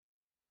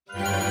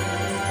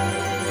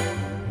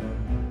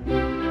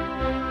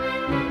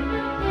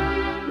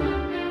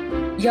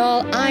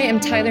Y'all, I am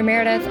Tyler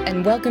Meredith,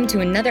 and welcome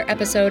to another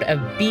episode of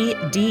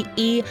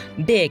BDE,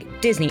 Big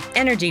Disney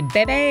Energy,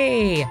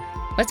 baby!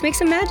 Let's make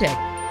some magic.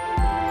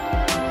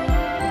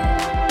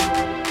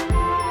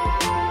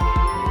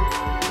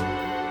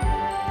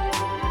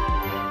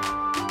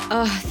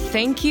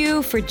 Thank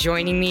you for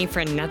joining me for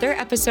another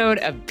episode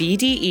of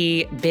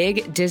BDE,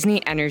 Big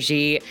Disney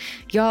Energy.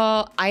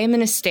 Y'all, I am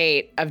in a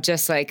state of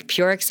just like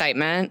pure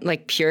excitement,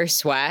 like pure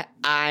sweat.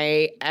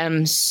 I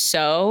am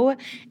so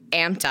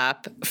amped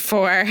up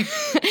for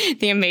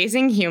the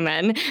amazing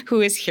human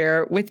who is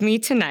here with me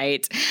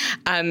tonight.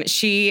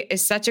 She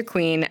is such a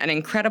queen, an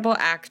incredible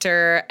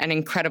actor, an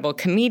incredible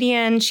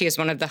comedian. She is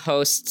one of the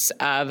hosts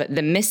of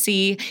The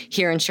Missy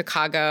here in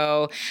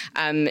Chicago.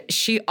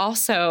 She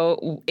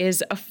also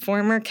is a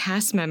former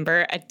cast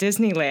member at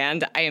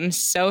Disneyland. I am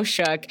so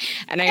shook,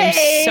 and I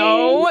am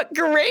so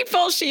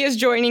grateful she is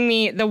joining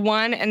me, the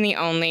one and the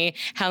only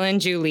Helen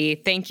Julie.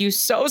 Thank you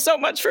so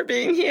much for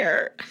being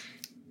here.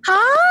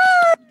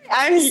 Hi,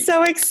 I'm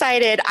so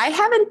excited. I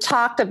haven't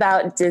talked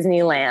about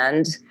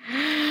Disneyland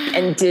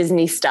and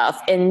Disney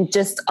stuff in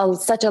just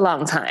such a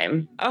long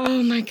time.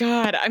 Oh my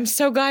God. I'm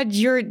so glad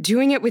you're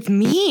doing it with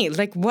me.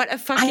 Like, what a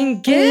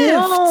fucking gift.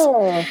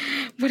 Know.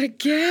 What a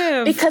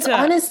gift. Because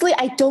honestly,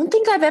 I don't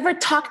think I've ever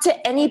talked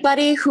to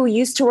anybody who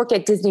used to work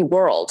at Disney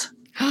World.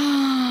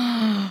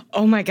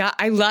 Oh my God.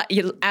 I love,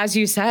 as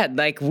you said,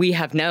 like, we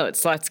have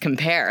notes. Let's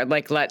compare.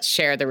 Like, let's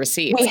share the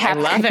receipts. I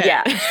love it.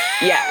 Yeah.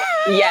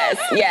 Yes.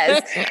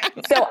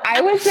 So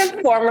I was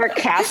a former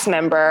cast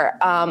member.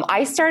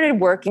 I started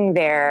working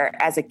there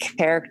as a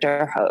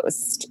character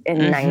host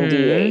in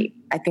 98.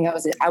 I think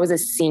I was a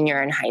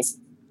senior in high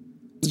school.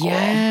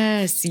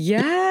 Yes.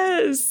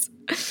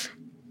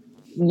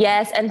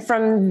 Yes, and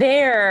from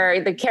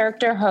there, the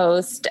character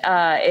host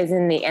is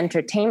in the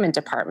entertainment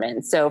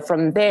department. So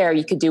from there,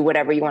 you could do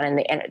whatever you want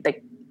in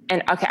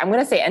I'm going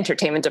to say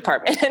entertainment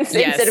department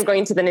instead of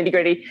going to the nitty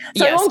gritty.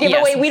 So I won't give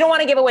away. We don't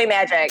want to give away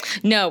magic.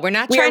 No, we're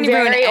not trying to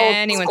ruin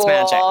anyone's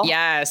magic.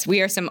 Yes,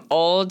 we are some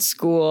old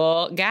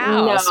school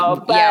gals. No,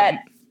 but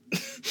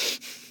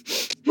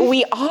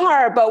we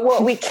are. But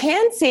what we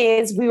can say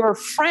is we were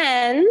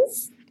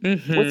friends.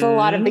 With a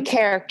lot of the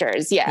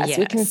characters. Yes,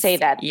 we can say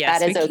that. Yes,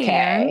 that is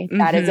okay.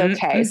 That is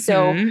okay.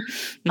 So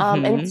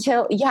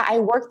I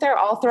worked there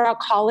all throughout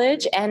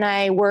college, and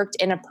I worked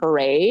in a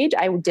parade.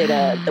 I did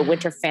the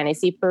Winter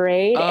Fantasy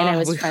Parade, and I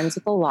was friends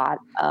with a lot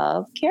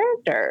of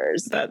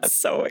characters. That's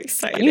so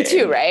exciting. You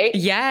too, right?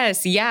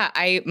 Yes. Yeah.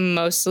 I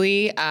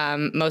mostly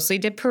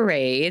did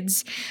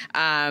parades.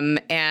 Got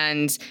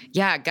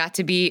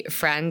to be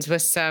friends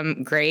with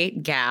some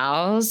great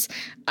gals.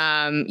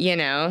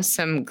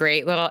 Some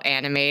great little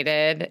animated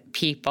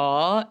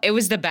people. It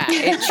was the best.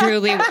 It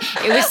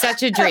was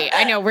such a dream.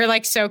 I know we're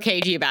like so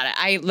cagey about it.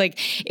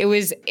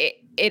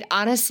 It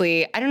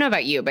honestly, I don't know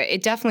about you, but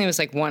it definitely was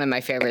like one of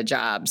my favorite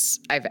jobs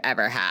I've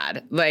ever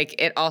had. Like,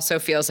 it also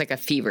feels like a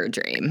fever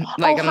dream.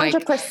 Like,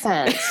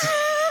 100%.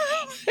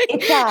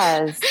 It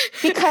does.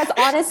 Because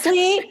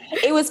honestly,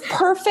 it was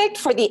perfect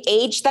for the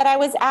age that I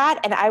was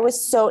at. And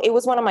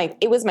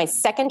it was my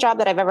second job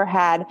that I've ever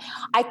had.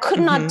 I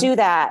could not do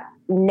that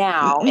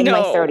now in my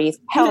 30s.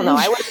 Hell no.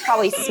 I would have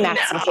probably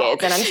smacked some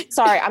kids. And I'm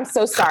sorry. I'm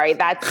so sorry.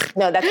 That's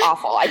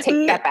awful. I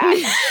take that back.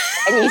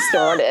 And you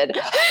started.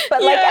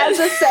 But as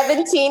a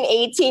 17,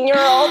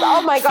 18-year-old,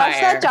 oh my gosh,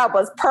 that job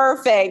was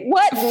perfect.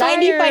 What?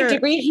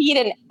 95-degree heat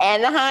in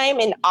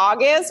Anaheim in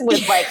August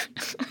with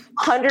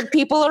 100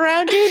 people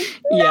around you?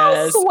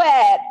 No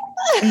sweat.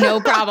 No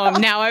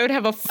problem. Now I would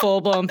have a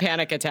full-blown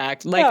panic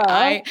attack.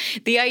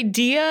 The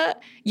idea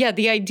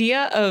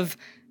of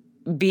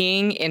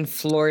being in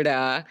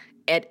Florida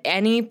at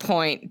any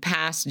point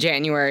past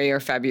January or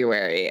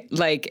February,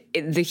 like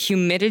the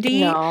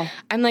humidity,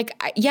 I'm like,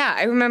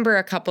 I remember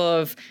a couple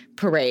of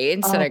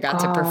parades that I got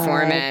to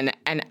perform in,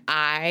 and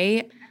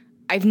I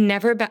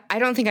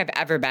don't think I've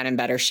ever been in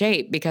better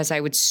shape because I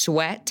would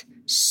sweat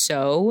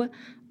so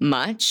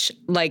much.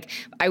 Like,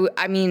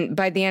 I mean,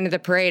 by the end of the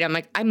parade, I'm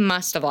like, I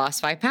must have lost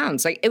 5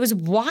 pounds. Like, it was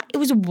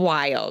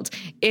wild.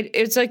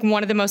 It's like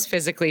one of the most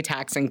physically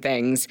taxing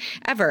things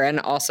ever. And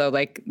also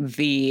like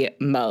the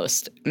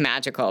most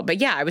magical.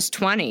 But yeah, I was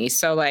 20.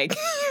 So like,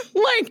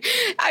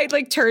 I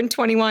turned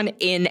 21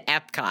 in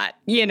Epcot,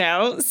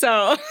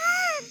 so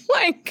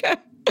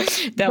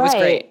that was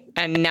great.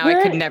 And now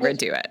I could never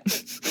do it.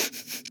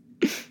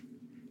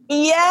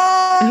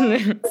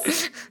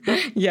 Yes.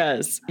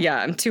 Yes. Yeah.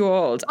 I'm too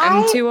old.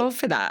 I'm too old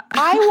for that.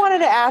 I wanted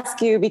to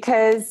ask you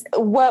because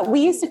what we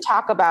used to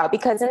talk about,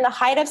 because in the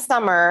height of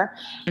summer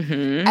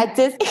at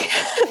Disney,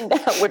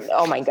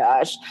 oh my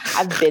gosh,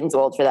 I've been too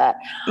old for that.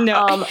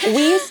 No.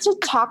 We used to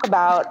talk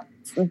about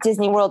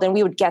Disney World, and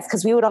we would guess,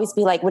 because we would always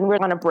be like, when we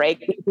were on a break,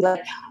 we'd be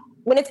like,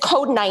 when it's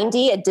code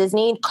 90 at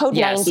Disney, code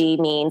 90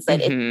 means that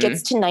it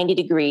gets to 90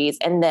 degrees.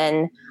 And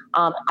then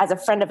as a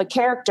friend of a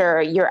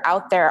character, you're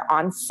out there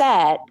on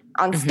set,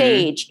 on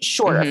stage,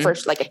 shorter for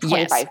like a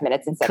 25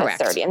 minutes instead of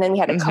 30. And then we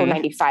had a code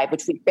 95,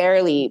 which we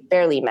barely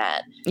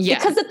met. Yeah.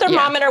 Because the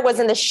thermometer was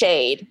in the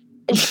shade.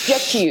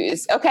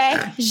 J'accuse, okay?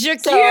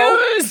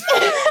 J'accuse!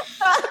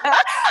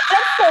 The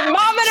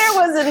thermometer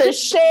was in the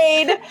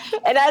shade.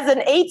 And as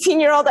an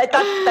 18-year-old, I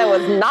thought that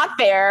was not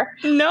fair.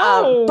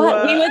 No.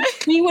 But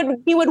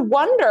we would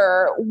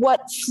wonder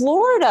what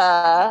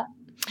Florida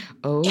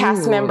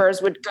cast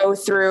members would go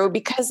through,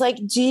 because like,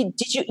 did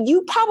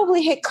you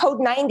probably hit code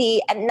 90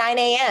 at 9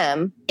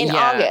 a.m. in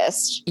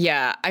August.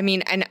 Yeah. I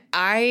mean,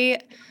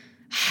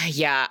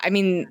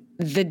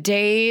 the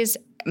days,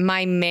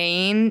 my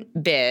main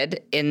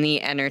bid in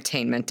the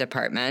entertainment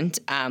department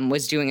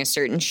was doing a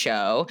certain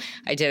show.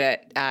 I did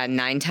it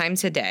 9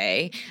 times a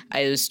day.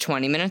 It was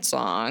 20 minutes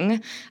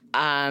long.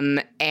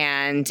 And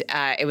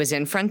it was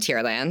in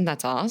Frontierland.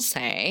 That's all I'll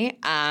say.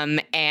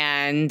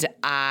 And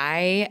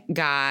I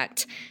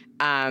got...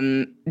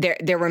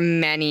 there were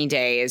many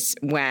days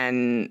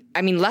when,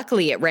 I mean,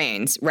 luckily it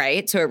rains,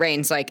 right? So it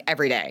rains like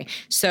every day.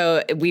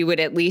 So we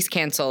would at least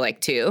cancel like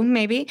 2,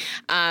 maybe.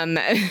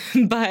 But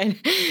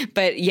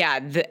yeah,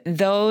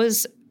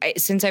 those,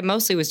 since I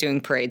mostly was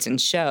doing parades and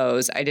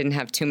shows, I didn't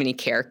have too many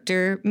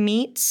character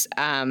meets.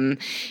 And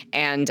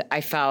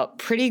I felt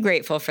pretty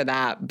grateful for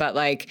that. But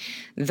like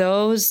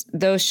those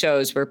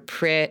shows were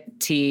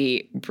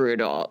pretty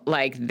brutal.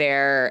 Like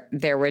there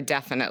were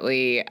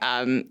definitely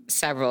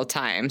several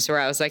times where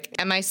I was like,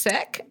 am I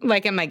sick?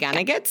 Like, am I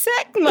gonna get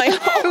sick? Like,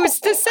 who's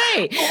to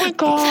say? Oh my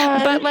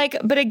God.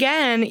 But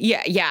again,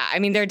 yeah. I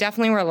mean, there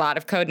definitely were a lot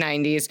of Code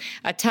 90s,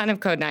 a ton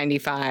of Code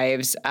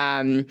 95s.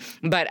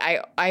 But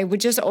I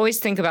would just always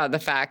think about the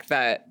fact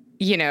that,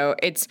 you know,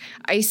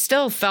 I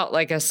still felt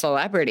like a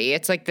celebrity.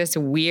 It's like this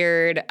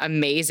weird,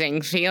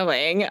 amazing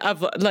feeling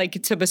of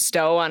like to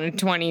bestow on a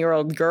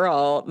 20-year-old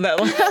girl that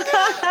like,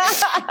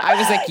 I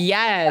was like,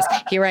 yes,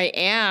 here I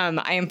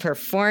am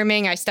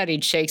performing. I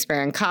studied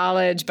Shakespeare in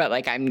college, but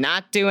like, I'm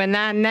not doing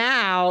that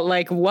now.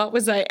 Like, what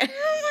was I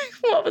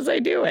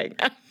doing?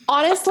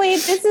 Honestly,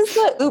 this is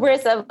the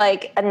hubris of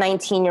like a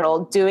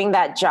 19-year-old doing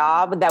that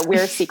job that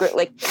we're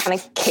secretly kind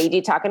of cagey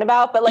talking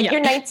about. But like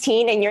you're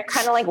 19 and you're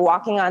kind of like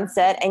walking on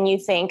set and you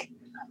think,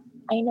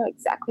 I know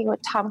exactly what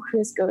Tom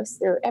Cruise goes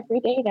through every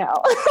day now.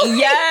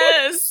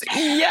 Yes.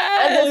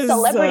 As a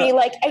celebrity,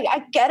 like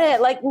I get it.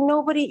 Like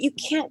you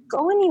can't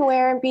go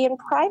anywhere and be in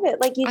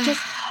private. Like you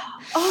just,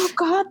 oh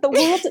God, the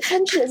world's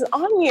attention is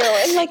on you.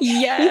 And like,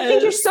 you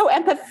think you're so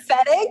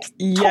empathetic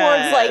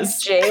towards like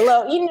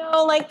J-Lo, you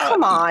know, like,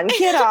 come on,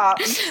 get up.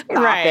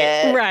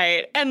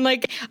 Right. And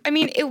like, I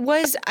mean,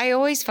 I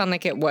always found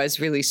like it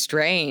was really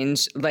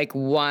strange. Like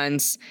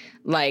once,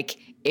 like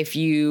if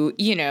you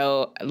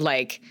know,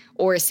 like,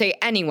 or say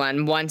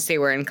anyone, once they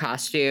were in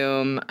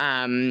costume,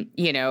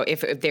 you know,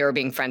 if they were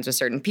being friends with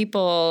certain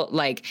people,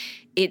 like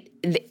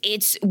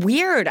it's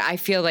weird. I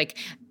feel like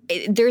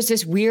there's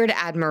this weird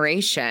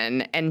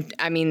admiration. And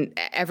I mean,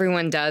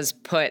 everyone does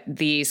put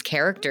these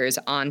characters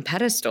on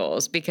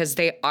pedestals because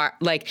they are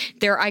like,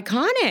 they're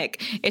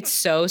iconic. It's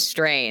so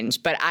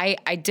strange. But I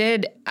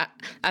did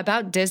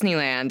about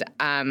Disneyland,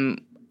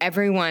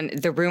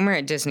 the rumor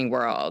at Disney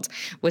World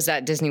was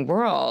that Disney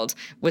World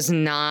was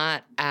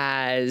not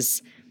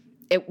as,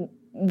 it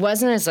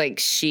wasn't as like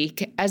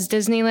chic as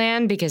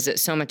Disneyland because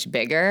it's so much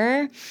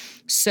bigger.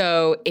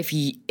 So if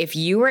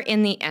you were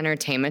in the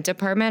entertainment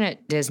department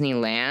at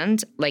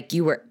Disneyland, like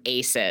you were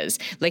aces,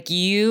 like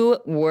you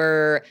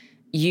were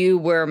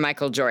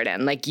Michael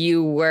Jordan, like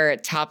you were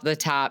top of the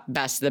top,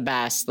 best of the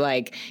best,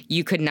 like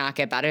you could not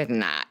get better than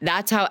that.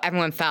 That's how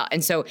everyone felt.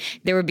 And so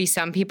there would be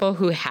some people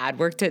who had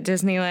worked at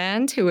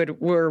Disneyland who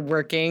were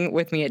working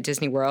with me at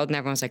Disney World, and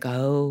everyone was like,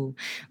 oh,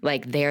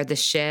 like they're the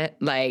shit,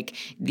 like,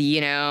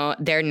 you know,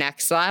 they're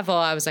next level.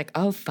 I was like,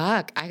 oh,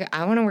 fuck,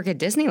 I want to work at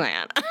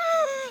Disneyland.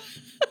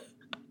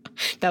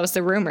 That was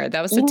the rumor.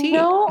 That was the tea.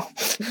 No,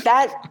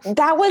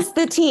 that was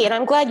the tea. And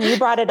I'm glad you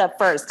brought it up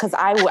first because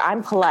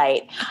I'm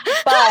polite.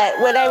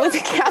 But when I was a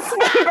cast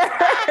member,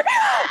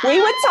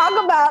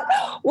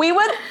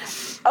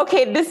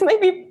 okay, this might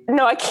be,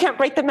 no, I can't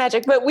break the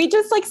magic, but we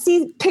just like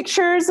see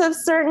pictures of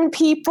certain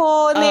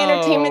people in the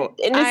entertainment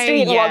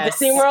industry in Walt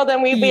Disney World.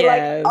 And we'd be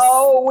like,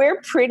 oh,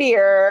 we're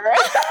prettier.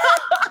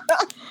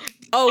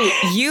 Oh,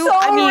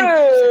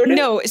 rude.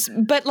 No,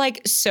 but like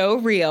so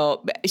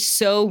real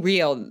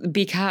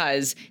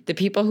because the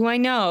people who I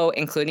know,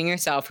 including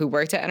yourself, who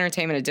worked at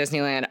entertainment at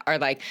Disneyland are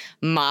like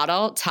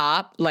model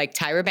top, like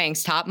Tyra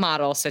Banks top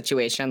model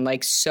situation,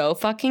 like so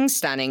fucking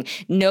stunning.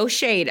 No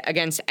shade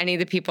against any of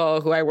the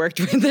people who I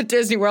worked with at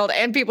Disney World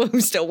and people who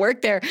still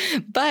work there.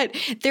 But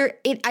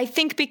I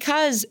think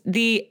because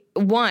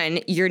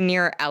you're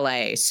near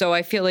LA. So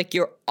I feel like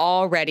you're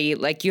already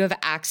like you have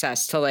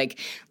access to like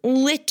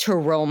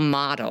literal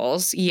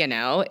models, you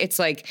know, it's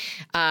like,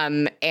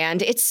 and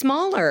it's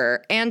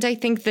smaller. And I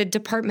think the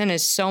department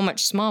is so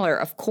much smaller,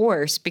 of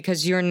course,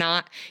 because you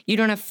don't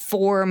have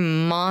 4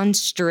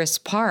 monstrous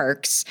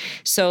parks.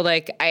 So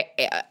like,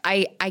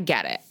 I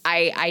get it.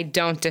 I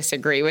don't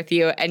disagree with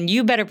you. And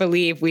you better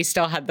believe we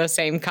still had the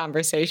same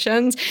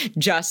conversations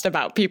just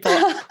about people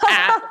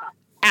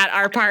at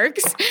our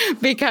parks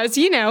because,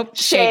 you know,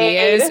 shady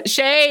is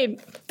shade.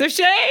 The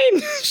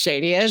shade.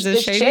 Shady is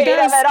as shady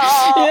does. Of it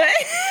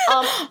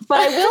all.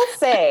 But I will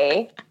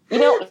say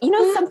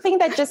Something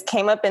that just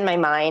came up in my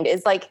mind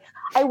is like,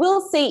 I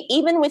will say,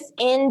 even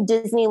within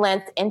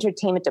Disneyland's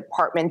entertainment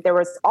department, there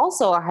was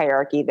also a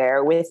hierarchy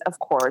there with, of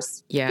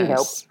course,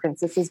 Yes.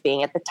 princesses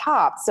being at the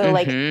top. So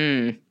like,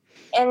 and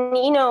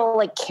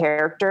like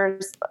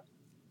characters.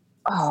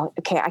 Oh,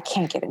 okay. I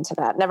can't get into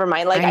that. Never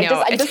mind. Like, I'm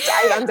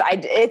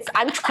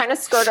trying to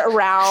skirt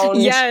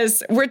around.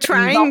 Yes, we're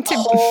trying the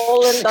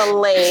hole in the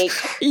lake.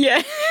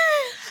 Yeah.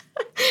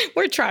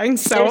 We're trying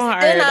so There's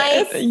hard. Thin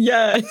ice.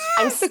 Yes.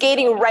 I'm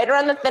skating right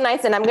around the thin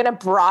ice, and I'm going to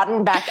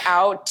broaden back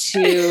out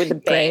to the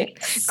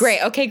bank.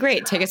 Great. Okay,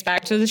 great. Take us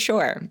back to the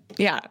shore.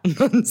 Yeah.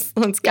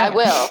 Let's go. I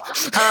will.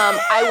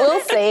 I will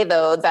say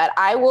though that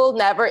I will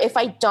never, if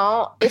I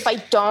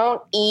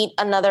don't eat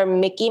another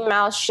Mickey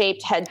Mouse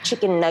shaped head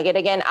chicken nugget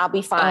again, I'll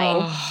be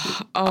fine.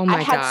 Oh my God.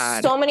 I've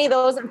had so many of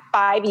those in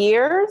 5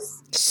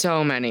 years.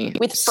 So many.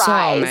 With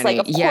fries. So like,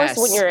 of yes.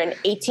 course, when you're in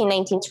 18,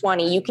 19,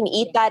 20, you can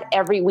eat that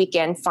every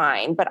weekend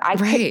fine. But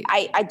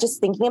I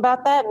just thinking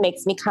about that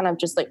makes me kind of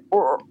just like,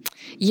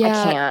 yeah,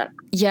 I can't.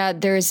 Yeah,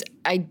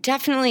 I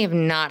definitely have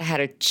not had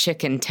a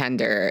chicken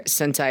tender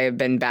since I have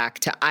been back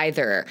to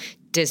either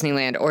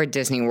Disneyland or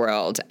Disney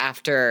World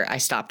after I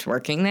stopped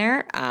working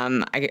there.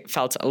 I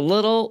felt a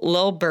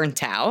little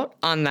burnt out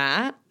on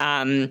that.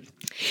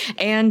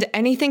 And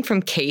anything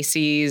from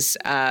Casey's,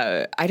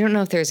 I don't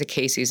know if there's a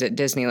Casey's at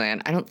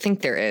Disneyland. I don't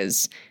think there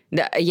is.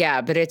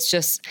 Yeah, but it's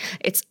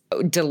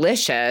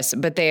delicious,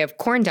 but they have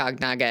corn dog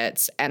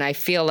nuggets. And I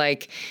feel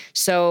like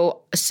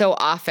so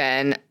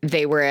often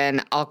they were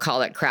in, I'll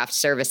call it craft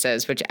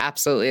services, which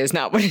absolutely is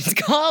not what it's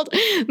called,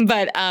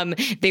 but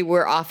they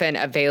were often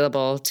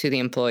available to the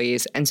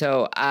employees. And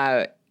so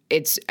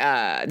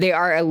they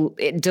are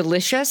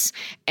delicious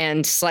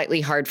and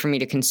slightly hard for me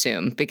to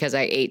consume because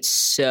I ate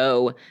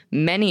so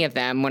many of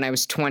them when I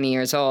was 20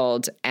 years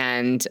old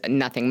and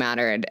nothing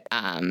mattered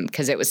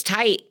because it was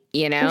tight. So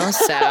like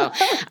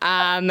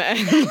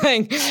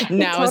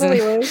now as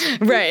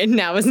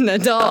an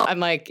adult, I'm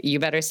like, you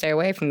better stay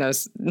away from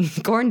those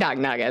corn dog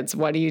nuggets.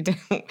 What do you do?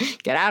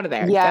 Get out of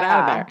there. Yeah. Get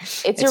out of there.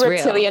 It's your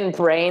reptilian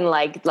brain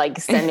like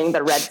sending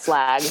the red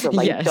flags of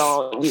like, yes.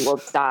 Don't, you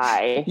will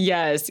die.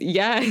 Yes.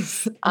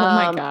 Oh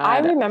my God. I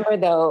remember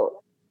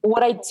though,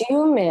 what I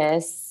do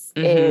miss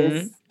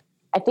is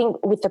I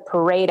think with the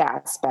parade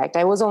aspect,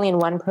 I was only in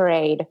one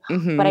parade,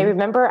 but I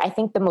remember, I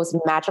think the most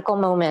magical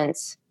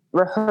moments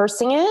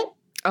rehearsing it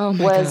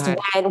was God.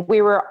 When we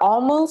were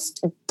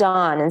almost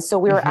done. And so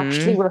we were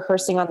actually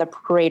rehearsing on the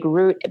parade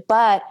route,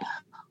 but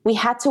we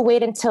had to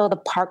wait until the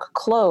park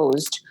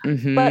closed,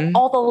 but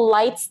all the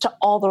lights to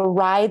all the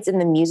rides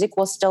and the music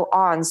was still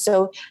on.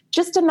 So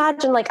just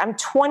imagine, like, I'm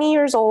 20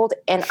 years old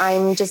and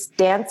I'm just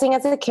dancing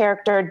as a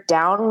character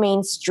down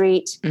Main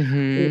Street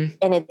and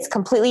it's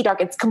completely dark.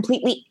 It's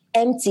completely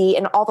empty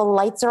and all the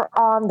lights are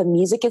on. The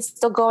music is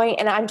still going.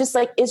 And I'm just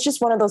like, it's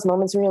just one of those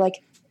moments where you're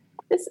like,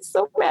 this is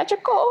so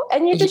magical.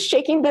 And you're just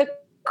shaking the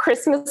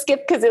Christmas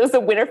gift because it was a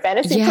winter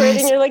fantasy parade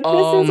and you're like, this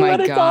is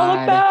what it's all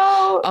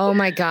about. Oh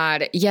my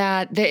God.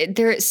 Yeah.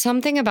 There's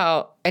something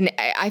about, and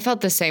I felt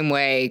the same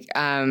way.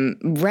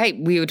 Right.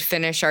 We would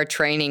finish our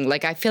training.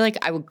 Like, I feel like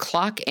I would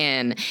clock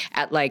in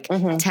at like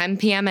 10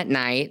 p.m. at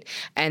night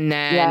and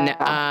then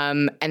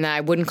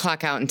I wouldn't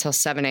clock out until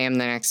 7 a.m.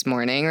 the next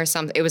morning or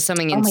something. It was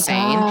something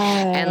insane.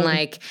 And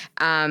like,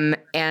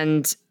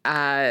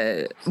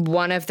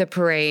 one of the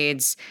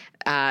parades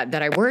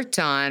that I worked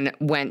on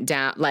went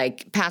down,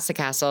 like past the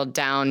castle,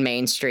 down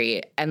Main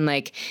Street. And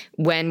like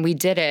when we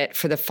did it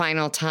for the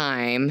final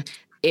time,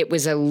 it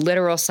was a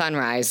literal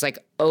sunrise,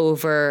 like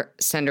over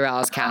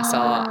Cinderella's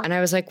castle. And I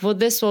was like, well,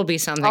 this will be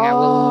something I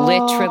will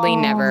literally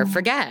never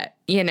forget.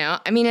 I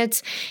mean,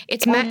 it's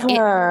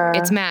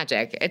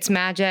magic. It's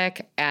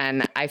magic.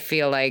 And I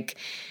feel like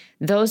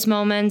those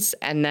moments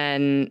and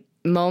then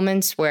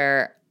moments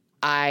where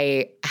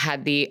I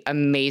had the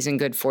amazing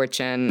good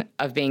fortune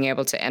of being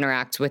able to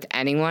interact with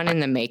anyone in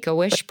the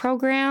Make-A-Wish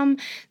program.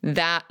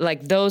 That,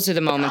 like, those are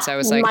the moments I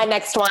was like... My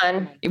next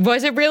one.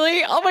 Was it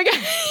really? Oh, my God.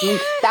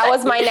 That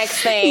was my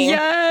next thing.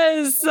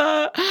 Yes.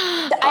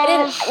 I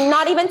didn't,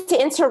 not even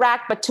to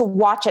interact, but to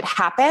watch it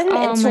happen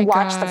and to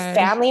watch the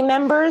family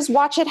members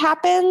watch it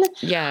happen.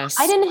 Yes.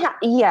 I didn't have...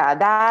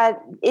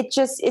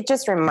 it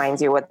just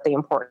reminds you what the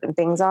important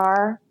things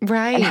are.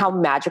 Right. And how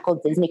magical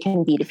Disney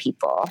can be to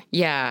people.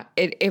 Yeah.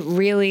 It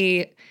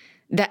really,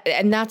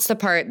 that's the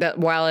part that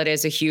while it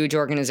is a huge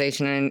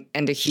organization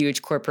and a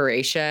huge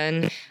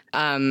corporation,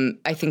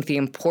 I think the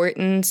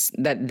importance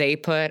that they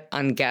put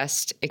on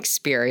guest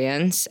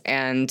experience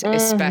and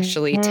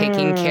especially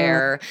taking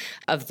care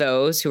of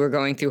those who are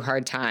going through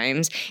hard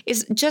times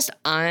is just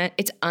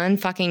it's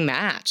unfucking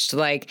matched.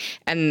 Like,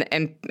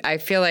 and I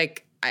feel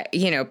like,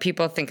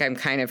 people think I'm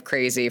kind of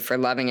crazy for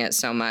loving it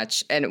so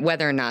much, and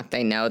whether or not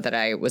they know that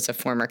I was a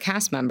former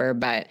cast member,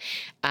 but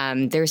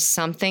there's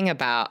something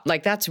about,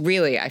 like, that's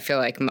really, I feel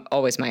like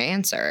always my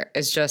answer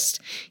is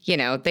just,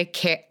 they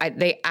care.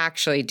 They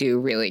actually do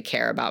really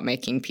care about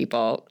making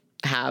people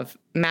have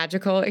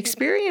magical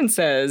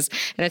experiences.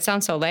 And it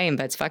sounds so lame,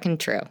 but it's fucking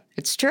true.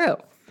 It's true.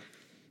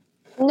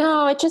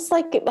 No, it's just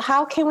like,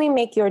 how can we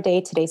make your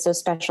day today so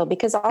special?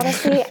 Because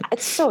honestly,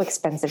 it's so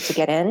expensive to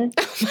get in.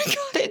 Oh my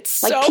God,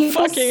 it's Like so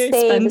people fucking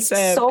save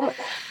expensive. so.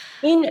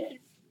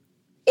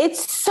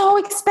 It's so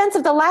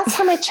expensive. The last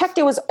time I checked,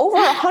 it was over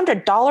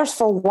 $100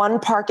 for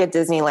one park at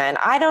Disneyland.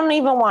 I don't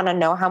even want to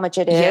know how much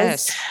it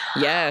is.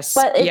 Yes.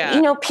 But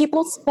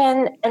people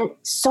spend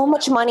so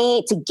much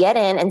money to get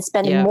in and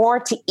spend more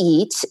to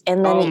eat,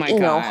 and then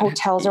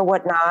hotels or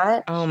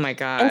whatnot. Oh my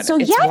God! And so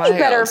you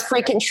better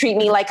freaking treat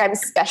me like I'm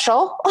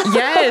special.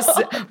 Yes,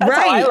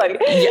 right.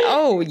 Yeah,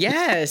 oh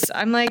yes,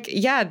 I'm like,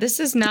 yeah. This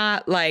is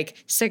not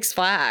like Six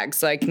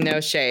Flags. Like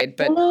no shade,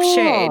 but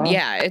shade.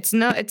 Yeah, it's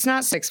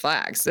not Six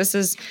Flags. This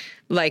is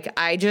like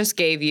I just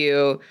gave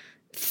you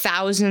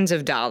thousands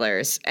of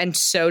dollars, and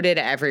so did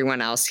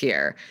everyone else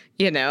here.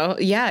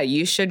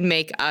 You should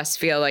make us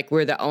feel like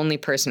we're the only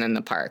person in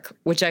the park,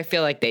 which I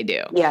feel like they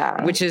do.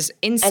 Yeah. Which is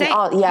insane.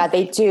 And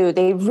they do.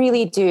 They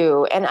really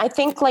do. And I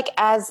think like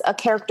as a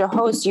character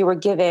host, you were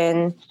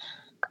given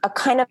a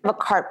kind of a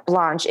carte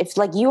blanche. If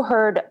like you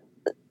heard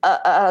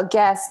a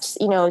guest,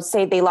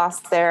 say they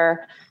lost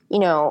their,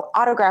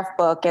 autograph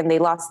book and they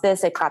lost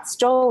this, it got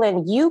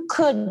stolen, you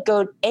could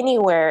go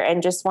anywhere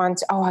and just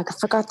I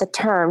forgot the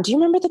term. Do you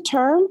remember the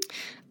term?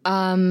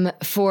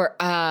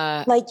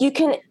 Like you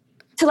can...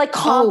 to like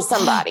comp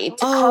somebody, to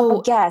comp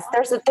a guest.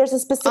 There's a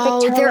specific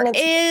term. There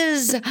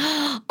is.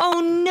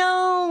 Oh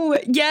no.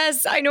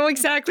 Yes, I know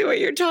exactly what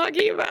you're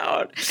talking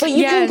about. But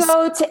you can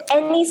go to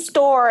any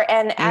store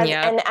and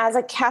as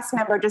a cast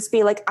member, just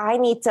be like, I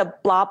need to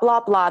blah, blah,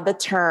 blah, the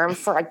term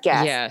for a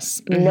guest.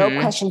 Yes. Mm-hmm. No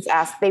questions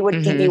asked. They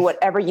would give you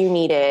whatever you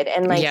needed.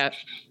 And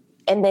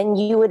and then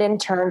you would in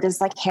turn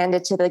just like hand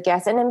it to the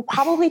guest, and then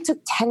probably took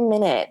 10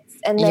 minutes.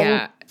 And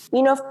then,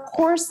 of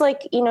course,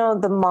 like,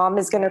 the mom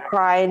is going to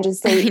cry and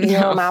just say,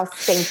 mouth,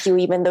 thank you,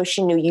 even though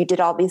she knew you did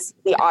all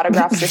the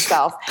autographs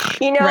yourself,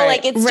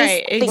 like it's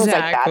just things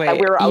like that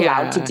we were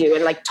allowed to do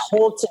and like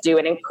told to do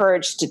and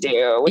encouraged to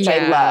do, which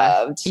I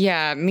loved.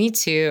 Yeah, me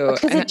too.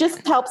 Because it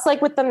just helps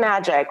like with the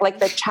magic, like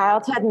the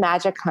childhood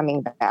magic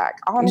coming back,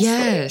 honestly.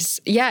 Yes.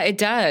 Yeah, it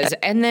does.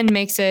 And then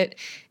makes it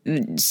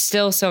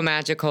still so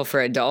magical for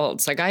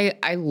adults. Like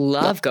I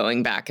love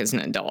going back as an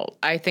adult.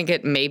 I think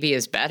it maybe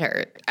is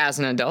better as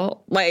an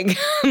adult. Like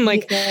I'm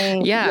like,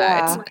 I'm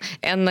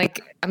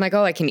like,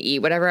 oh, I can eat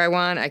whatever I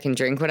want. I can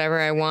drink whatever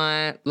I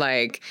want.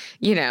 Like,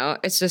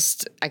 it's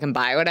just, I can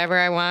buy whatever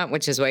I want,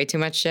 which is way too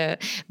much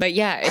shit. But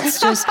yeah,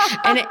 it's just,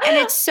 and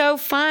it's so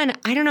fun.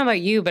 I don't know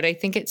about you, but I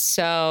think it's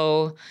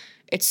so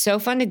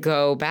fun to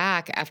go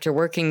back after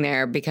working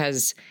there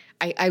because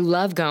I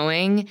love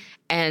going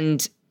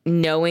and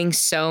knowing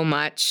so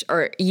much,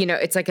 or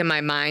it's like in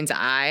my mind's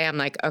eye, I'm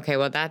like, okay,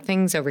 well, that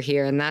thing's over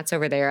here and that's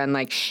over there, and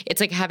like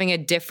it's like having a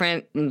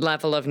different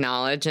level of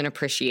knowledge and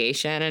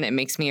appreciation, and it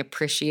makes me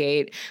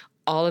appreciate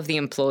all of the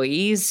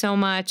employees so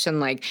much, and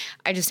like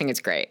I just think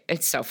it's great.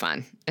 It's so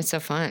fun. It's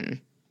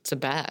the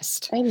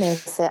best. I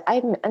miss it.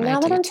 Now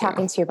that I'm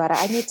talking to you about it,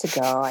 I need to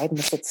go. I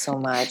miss it so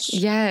much.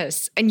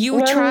 Yes. And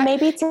you try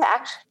maybe to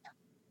actually...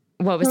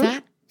 What was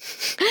that?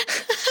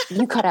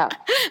 You cut out.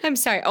 I'm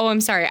sorry. Oh,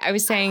 I'm sorry. I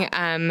was saying,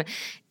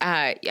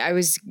 I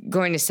was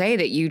going to say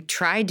that you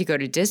tried to go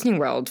to Disney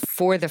World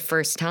for the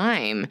first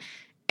time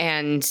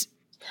and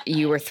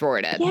you were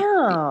thwarted.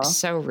 Yeah.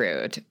 So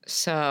rude.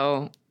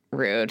 So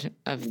rude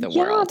of the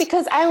world. Yeah,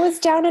 because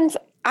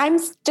I'm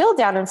still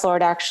down in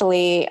Florida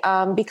actually,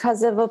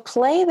 because of a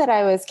play that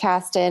I was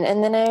cast in.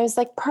 And then I was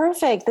like,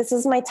 perfect. This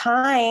is my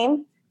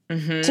time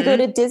to go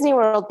to Disney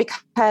World,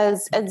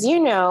 because as you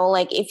know,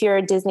 like if you're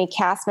a Disney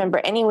cast member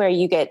anywhere,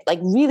 you get like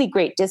really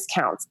great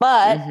discounts.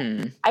 But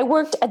I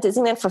worked at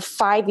Disneyland for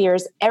 5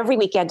 years, every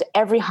weekend,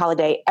 every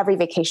holiday, every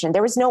vacation.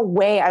 There was no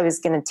way I was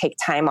going to take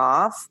time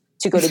off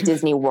to go to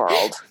Disney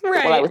World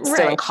while I was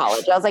still in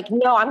college. I was like,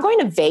 no, I'm going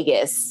to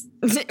Vegas.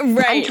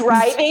 I'm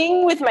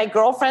driving with my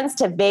girlfriends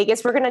to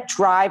Vegas. We're going to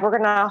drive. We're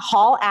going to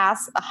haul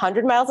ass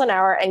 100 miles an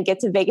hour and get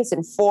to Vegas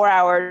in 4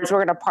 hours. We're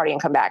going to party and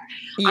come back.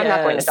 Yes. I'm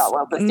not going to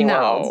Adult Disney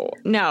World.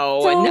 No.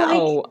 Like,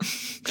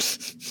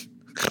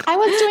 I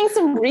was doing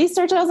some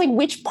research and I was like,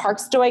 which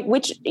parks do I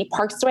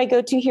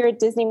go to here at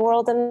Disney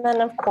World? And then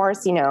of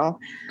course, the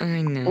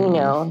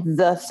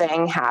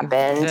thing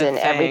happened and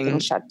everything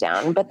shut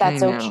down, but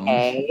that's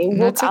okay.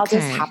 I'll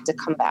just have to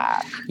come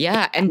back.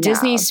 Yeah. And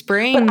Disney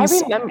Springs. But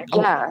I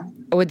remember,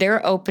 Oh,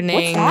 they're opening.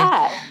 What's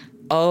that?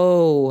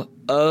 Oh.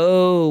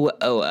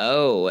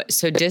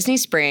 So Disney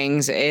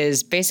Springs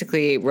is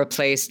basically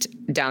replaced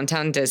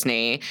downtown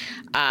Disney.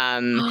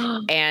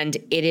 And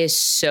it is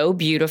so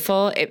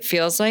beautiful. It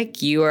feels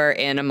like you are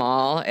in a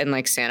mall in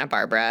like Santa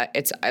Barbara.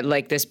 It's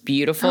like this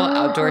beautiful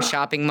outdoor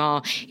shopping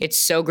mall. It's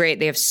so great.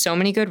 They have so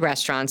many good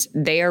restaurants.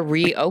 They are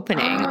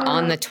reopening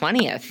on the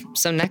 20th.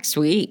 So next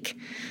week.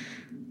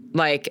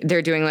 Like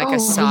they're doing like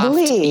a soft,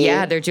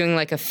 they're doing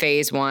like a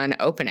phase 1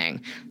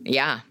 opening.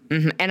 Yeah.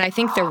 Mm-hmm. And I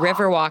think the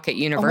Riverwalk at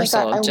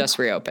Universal just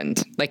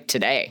reopened like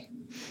today.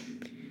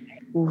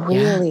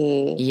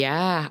 Really?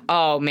 Yeah.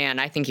 Oh man,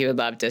 I think you would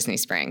love Disney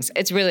Springs.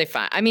 It's really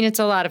fun. I mean, it's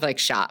a lot of like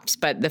shops,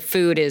 but the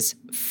food is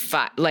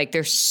fun. Like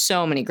there's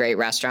so many great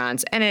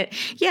restaurants, and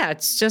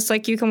it's just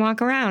like you can walk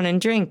around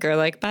and drink or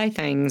like buy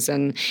things,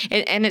 and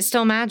it's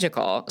still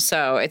magical.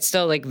 So it's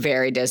still like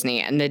very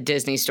Disney, and the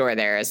Disney store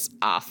there is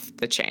off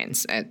the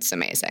chains. It's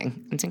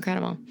amazing. It's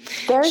incredible.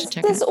 There's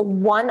this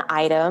one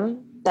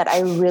item that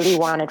I really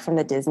wanted from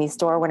the Disney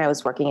store when I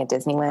was working at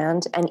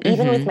Disneyland. And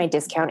even with my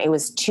discount, it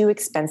was too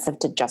expensive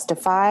to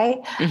justify.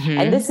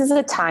 And this is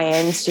a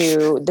tie-in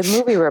to the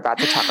movie we're about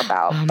to talk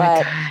about. Oh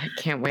but God, I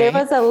can't wait. There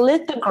was a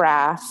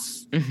lithograph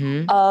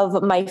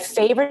of my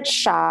favorite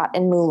shot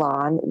in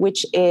Mulan,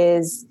 which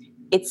is,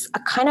 it's a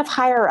kind of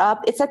higher up.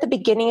 It's at the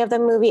beginning of the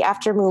movie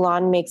after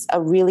Mulan makes a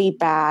really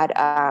bad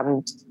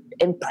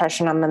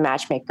impression on the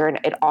matchmaker, and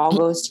it all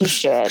goes to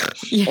shit.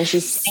 And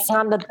she's sitting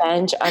on the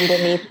bench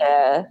underneath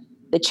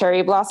the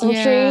cherry blossom tree,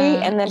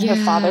 and then her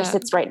father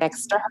sits right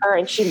next to her,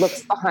 and she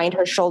looks behind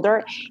her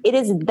shoulder. It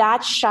is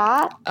that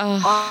shot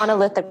on a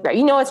lithograph.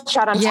 You know what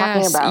shot I'm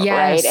talking about,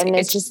 right? And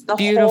it's just the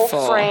beautiful.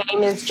 whole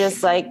frame is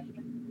just like,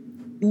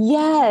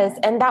 yes.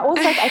 And that was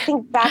like, I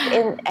think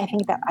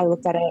that I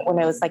looked at it when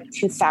it was like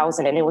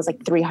 2000, and it was like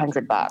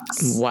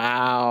 $300.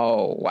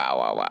 Wow.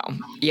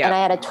 Yeah. And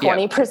I had a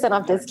 20%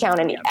 off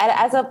discount. And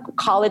as a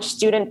college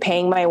student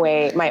paying my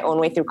own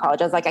way through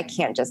college, I was like, I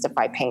can't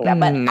justify paying that.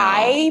 But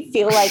I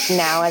feel like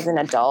now as an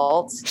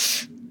adult,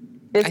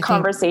 this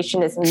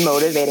conversation is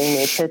motivating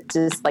me to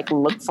just like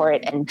look for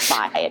it and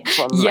buy it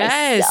for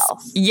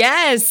myself.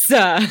 Yes.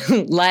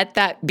 Let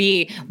that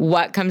be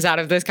what comes out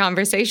of this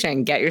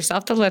conversation. Get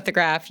yourself the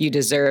lithograph. You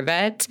deserve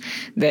it.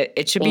 That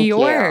it should be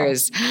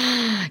yours.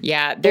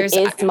 Yeah. It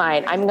is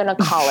mine. I'm going to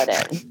call it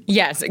in.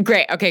 Yes.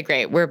 Great. Okay,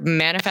 great. We're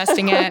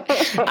manifesting it.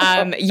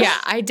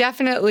 I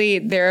definitely,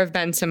 there have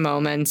been some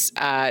moments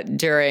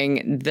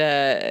during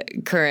the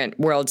current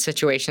world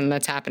situation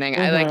that's happening.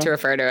 I like to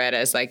refer to it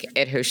as like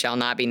it who shall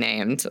not be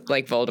named.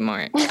 Like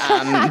Voldemort,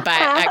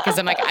 but because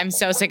I'm like, I'm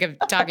so sick of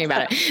talking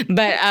about it.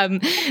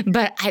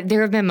 But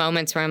there have been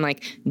moments where I'm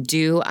like,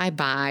 do I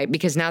buy?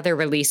 Because now they're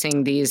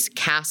releasing these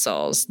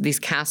castles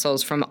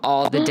from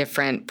all the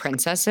different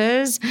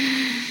princesses.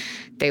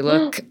 They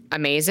look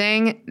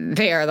amazing.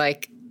 They are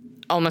like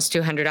almost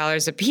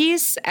 $200 a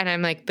piece. And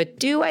I'm like, but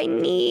do I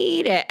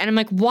need it? And I'm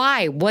like,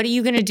 why? What are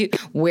you going to do?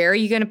 Where are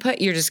you going to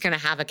put? You're just going to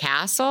have a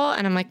castle?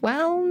 And I'm like,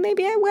 well,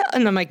 maybe I will.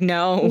 And I'm like,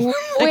 no.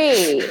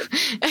 Wait,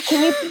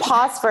 can you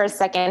pause for a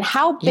second?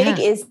 How big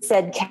is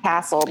said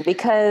castle?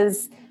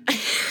 Because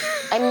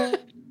I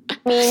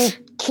mean,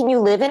 can you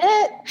live in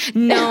it?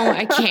 No,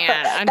 I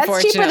can't.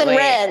 Unfortunately, that's cheaper than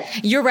rent.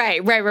 You're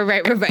right.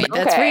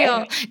 That's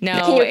real. No,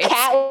 can your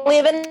cat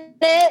live in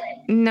it?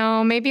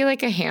 No, maybe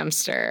like a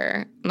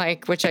hamster,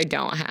 like which I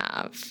don't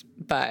have,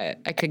 but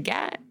I could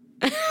get.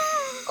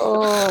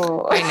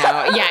 Oh, I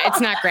know. Yeah, it's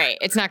not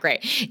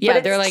great. Yeah,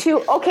 but they're like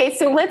okay.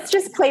 So let's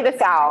just play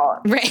this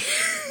out. Right.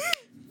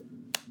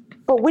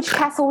 But which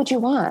castle would you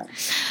want?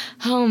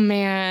 Oh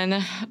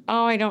man.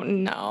 Oh, I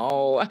don't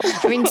know.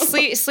 I mean,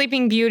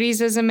 Sleeping Beauties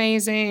is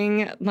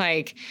amazing.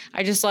 Like,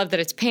 I just love that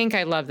it's pink.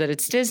 I love that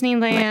it's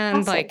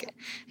Disneyland. Like,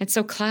 it's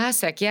so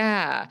classic.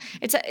 Yeah.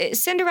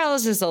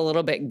 Cinderella's is a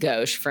little bit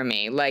gauche for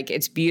me. Like,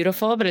 it's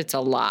beautiful, but it's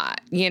a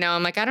lot. You know,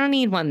 I'm like, I don't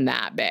need one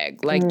that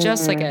big. Like,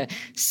 just like a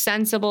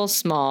sensible,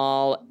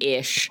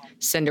 small-ish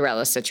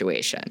Cinderella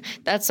situation.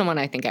 That's the one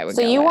I think I would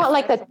go So you with. want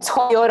like the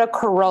Toyota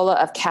Corolla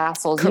of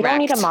castles. Correct. You don't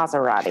need a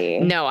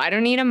Maserati. No, I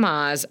don't need a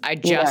Maz. I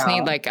just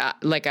need like a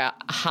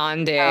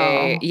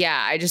Hyundai. Yeah,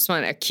 I just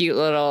want a cute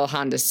little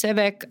Honda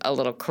Civic, a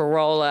little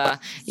Corolla.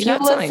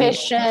 Fuel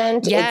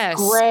efficient. Yes.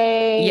 It's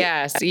gray.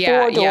 Yes.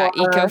 Yeah. Yeah.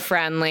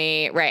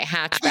 Eco-friendly. Right.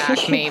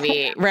 Hatchback,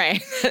 maybe.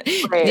 Right.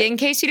 In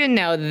case you didn't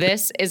know,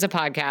 this is a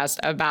podcast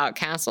about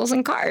castles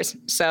and cars.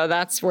 So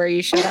that's where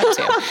you showed up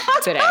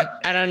to today.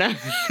 I don't know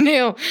if you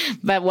knew,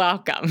 but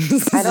welcome.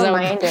 I don't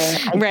mind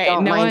it. I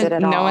don't mind it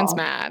at all. No one's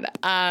mad.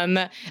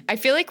 I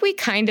feel like we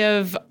kind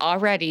of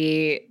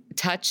already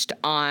touched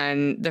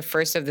on the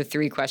first of the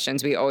three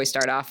questions we always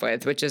start off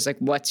with, which is like,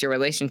 what's your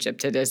relationship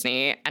to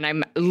Disney? And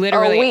I'm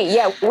literally,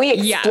 we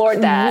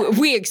explored that.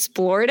 We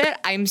explored it.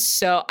 I'm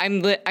so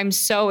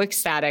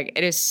ecstatic.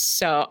 It is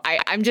so,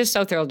 I'm just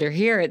so thrilled you're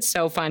here. It's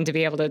so fun to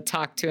be able to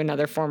talk to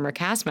another former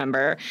cast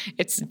member.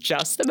 It's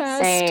just the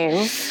best.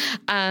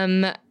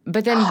 Same.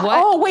 But then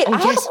what? Oh, wait, I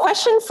have a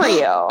question for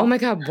you. Oh my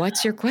God.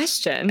 What's your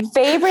question?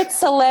 Favorite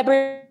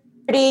celebrity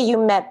you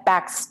met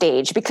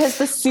backstage? Because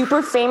the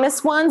super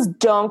famous ones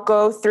don't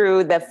go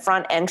through the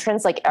front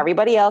entrance like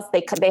everybody else.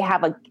 They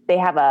have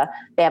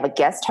a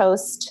guest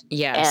host.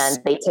 Yes.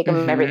 And they take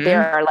them they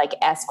are like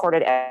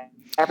escorted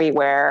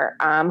everywhere.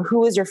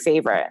 Who is your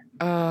favorite?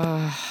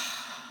 Oh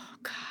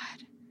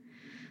God,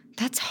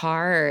 that's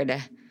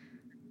hard.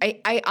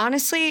 I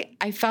honestly,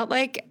 I felt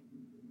like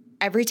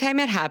every time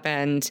it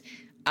happened,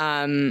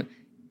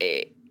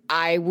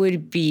 I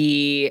would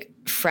be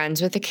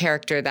friends with a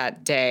character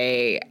that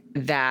day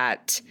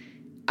that,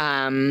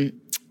 oh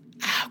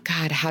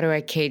God, how do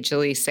I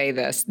cagily say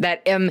this?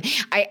 That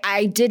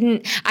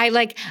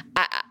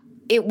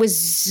it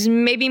was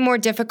maybe more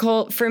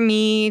difficult for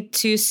me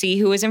to see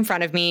who was in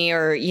front of me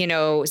or,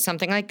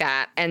 something like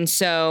that. And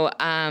so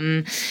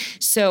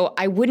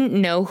I wouldn't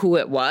know who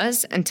it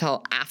was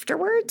until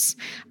afterwards.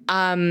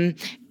 And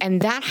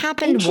that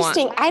happened.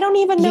 Interesting. I don't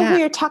even know who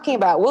you're talking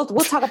about. We'll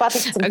talk about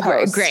this in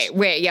post. Great.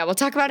 Wait, yeah, we'll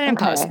talk about it in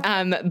post.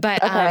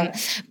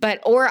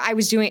 Or I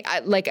was doing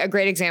like a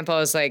great example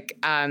is like,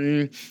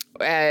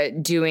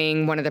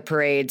 doing one of the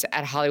parades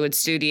at Hollywood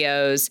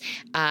Studios.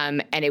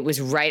 And it was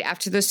right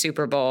after the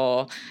Super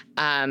Bowl.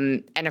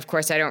 And of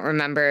course I don't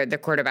remember the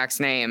quarterback's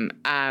name.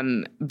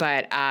 They're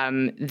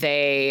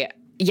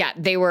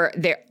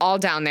all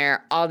down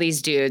there, all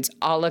these dudes,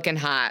 all looking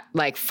hot,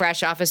 like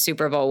fresh off a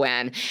Super Bowl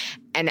win.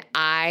 And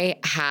I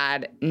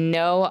had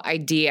no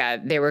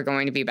idea they were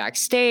going to be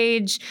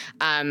backstage.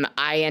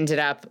 I ended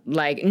up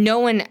like no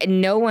one,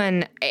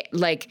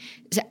 like,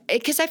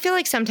 because I feel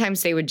like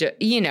sometimes they would just,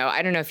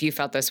 I don't know if you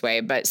felt this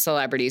way, but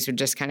celebrities would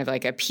just kind of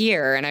like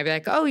appear and I'd be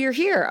like, oh, you're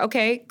here.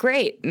 Okay,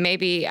 great.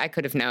 Maybe I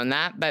could have known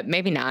that, but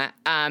maybe not.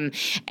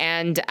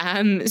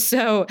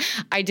 So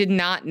I did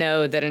not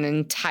know that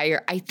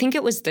I think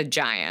it was the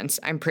Giants,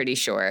 I'm pretty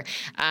sure.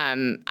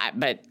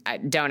 But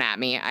don't at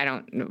me.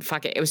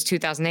 Fuck it. It was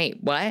 2008.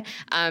 What?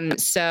 I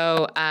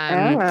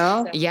don't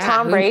know. Yeah.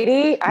 Tom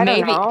Brady? I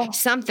don't know.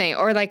 Something.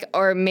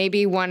 Or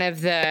maybe one of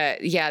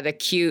the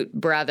cute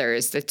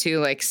brothers, the two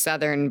like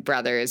Southern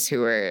brothers who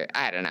were,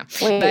 I don't know.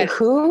 Wait,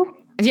 who?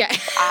 Yeah.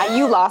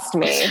 You lost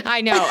me.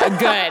 I know.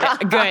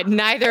 Good.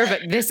 Neither,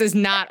 but this is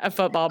not a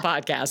football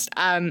podcast.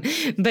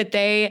 But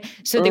they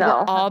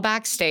were all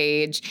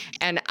backstage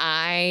and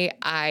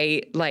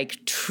I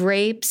like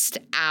traipsed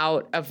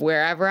out of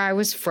wherever I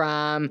was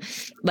from,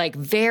 like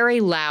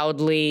very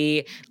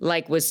loudly,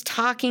 like was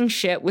talking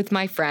shit with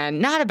my friend,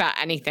 not about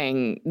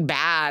anything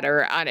bad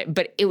or on it,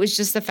 but it was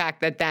just the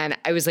fact that then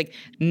I was like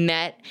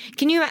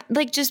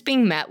just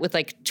being met with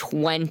like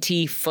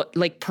 20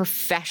 like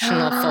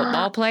professional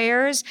football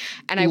players.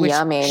 And I was,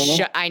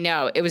 I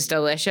know, it was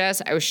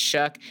delicious. I was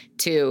shook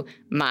to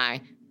my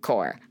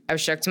core.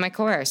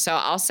 So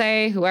I'll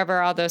say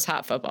whoever all those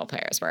hot football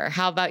players were.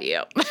 How about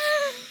you?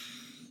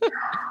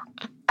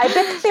 I bet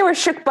that they were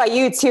shook by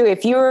you too.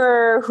 If you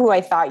were who I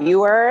thought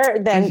you were,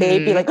 then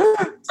they'd be like,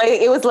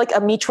 it was like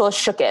a mutual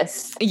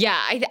shooketh. Yeah,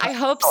 I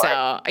hope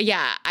so.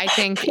 Yeah, I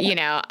think,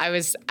 I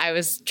was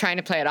trying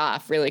to play it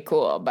off really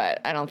cool, but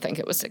I don't think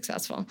it was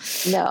successful.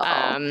 No.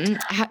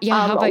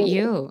 How about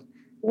you?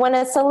 When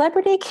a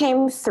celebrity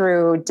came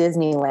through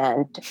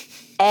Disneyland,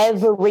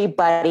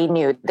 everybody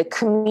knew. The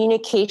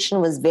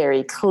communication was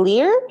very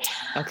clear.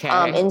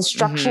 Okay.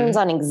 Instructions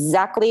on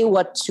exactly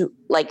what to,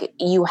 like,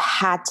 you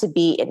had to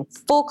be in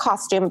full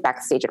costume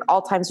backstage at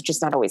all times, which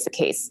is not always the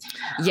case.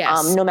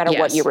 Yes. No matter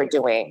what you were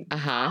doing.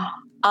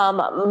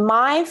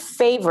 My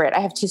favorite,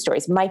 I have two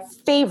stories. My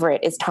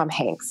favorite is Tom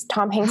Hanks.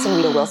 Tom Hanks and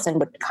Rita Wilson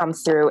would come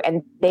through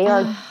and they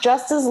are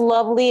just as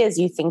lovely as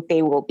you think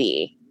they will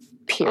be.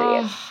 Period.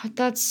 Oh,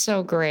 that's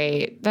so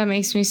great. That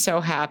makes me so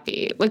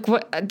happy. Like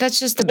what? That's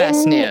just the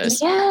best news.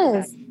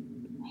 Yes,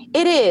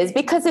 it is.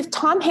 Because if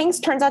Tom Hanks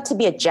turns out to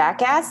be a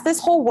jackass,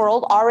 this whole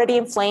world already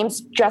in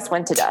flames just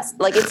went to dust.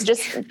 Like it's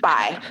just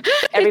bye.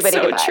 Everybody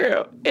it's so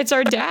true. It's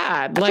our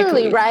dad.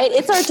 Truly, right?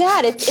 It's our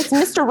dad. It's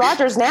Mr.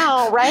 Rogers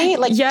now, right?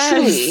 Like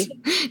truly.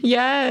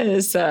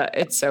 Yes.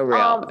 It's so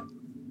real.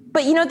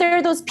 But, there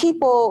are those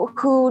people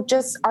who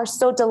just are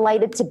so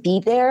delighted to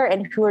be there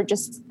and who are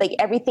just like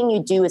everything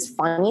you do is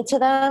funny to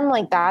them.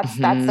 Like that's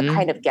the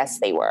kind of guests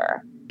they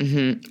were.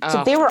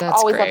 So they were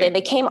always lovely.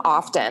 They came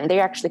often. They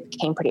actually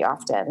came pretty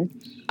often.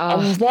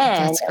 And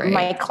then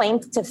my claim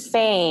to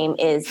fame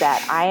is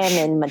that I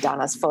am in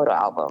Madonna's photo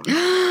album.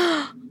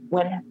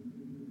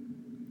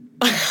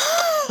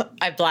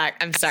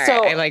 I'm sorry.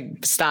 I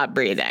like stopped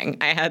breathing.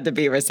 I had to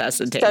be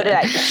resuscitated. So did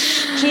I.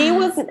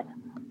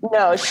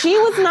 She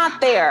was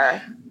not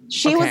there.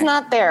 She was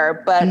not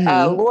there, but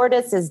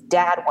Lourdes's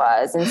dad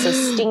was. And so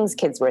Sting's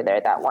kids were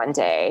there that one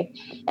day.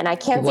 And I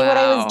can't see what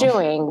I was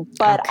doing,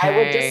 but I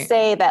would just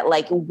say that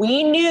like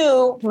we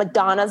knew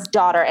Madonna's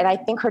daughter, and I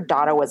think her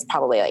daughter was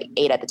probably like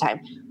 8 at the time.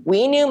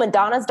 We knew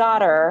Madonna's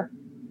daughter.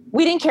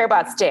 We didn't care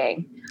about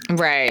Sting.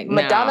 Right.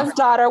 Madonna's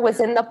daughter was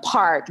in the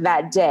park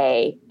that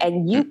day,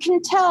 and you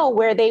can tell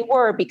where they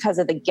were because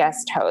of the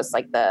guest host,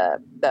 like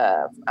the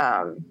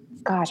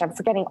gosh, I'm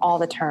forgetting all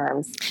the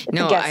terms. It's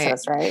the guest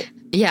host, right?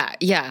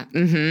 Yeah.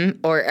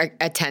 Or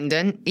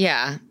attendant.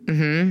 Yeah.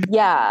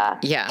 Yeah.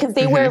 Because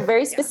they wear a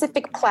very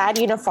specific plaid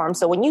uniform.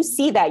 So when you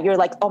see that, you're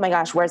like, oh my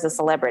gosh, where's the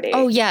celebrity?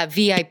 Oh yeah,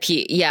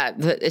 VIP. Yeah,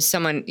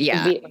 someone.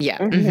 Yeah. So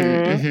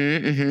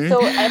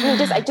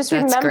I just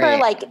remember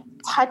like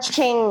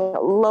touching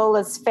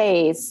Lola's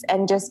face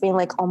and just being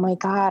like, oh my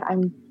God,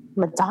 I'm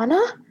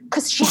Madonna?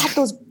 Because she had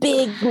those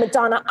big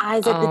Madonna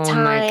eyes at the time.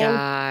 Oh my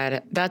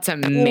God. That's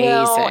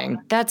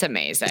amazing. That's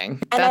amazing.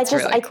 And That's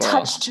I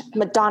touched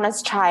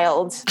Madonna's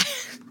child.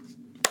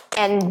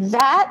 And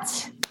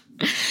that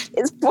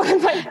is one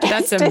of my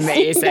best That's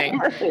amazing.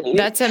 memories.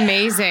 That's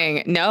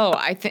amazing. No,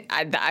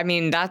 I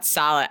mean, that's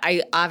solid.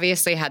 I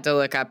obviously had to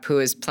look up who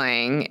was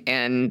playing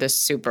in the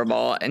Super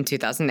Bowl in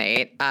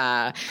 2008.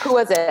 Who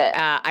was it?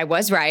 I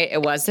was right.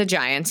 It was the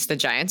Giants. The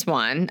Giants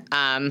won.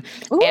 And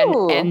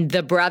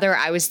the brother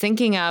I was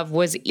thinking of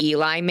was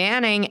Eli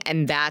Manning,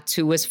 and that's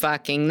who was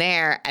fucking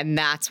there. And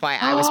that's why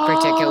I was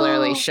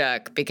particularly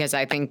shook, because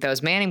I think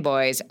those Manning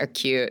boys are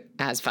cute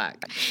as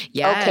fuck.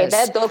 Yes. Okay,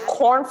 they're the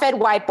corn-fed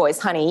white boys,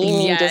 honey. You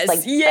mean just like,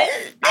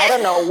 I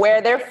don't know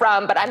where they're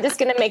from, but I'm just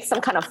going to make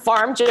some kind of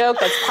farm joke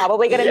that's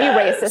probably going to be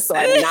racist, so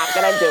I'm not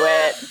going to do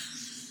it.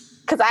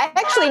 Because I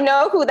actually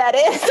know who that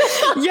is.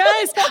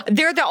 Yes,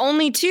 they're the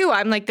only two.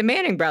 I'm like the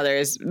Manning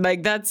brothers.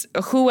 Like, that's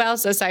who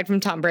else aside from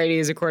Tom Brady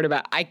is a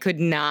quarterback? I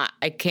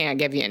can't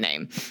give you a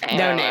name.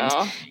 No names.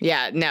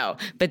 Yeah, no.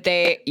 But so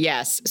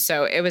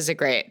that was a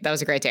great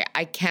day.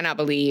 I cannot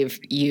believe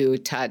you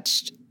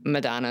touched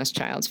Madonna's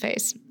child's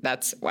face.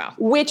 That's wow.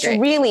 Which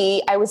great.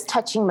 Really, I was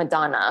touching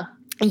Madonna.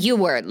 You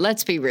were.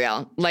 Let's be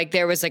real. Like,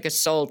 there was like a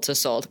soul to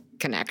soul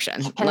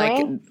connection.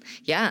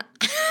 Yeah.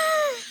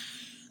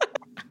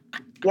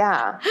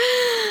 Yeah.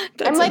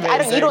 That's I'm like,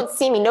 amazing. you don't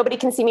see me. Nobody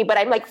can see me, but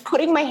I'm like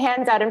putting my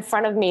hands out in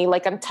front of me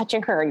like I'm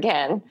touching her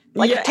again.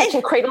 Like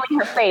cradling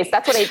her face.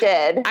 That's what I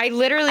did. I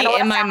literally,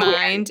 in my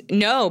mind,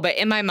 but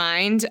in my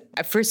mind,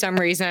 for some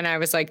reason, I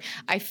was like,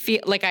 I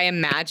feel like I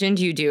imagined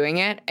you doing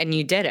it and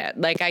you did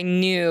it. Like, I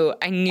knew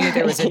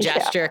there was a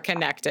gesture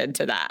connected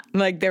to that.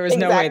 Like, there was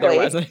no way there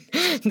wasn't.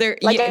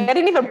 I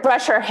didn't even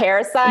brush her hair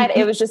aside.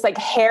 It was just like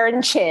hair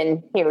and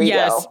chin. Here we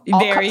go. All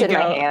there you in go.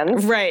 My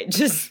hands. Right.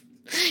 Just...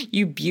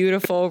 You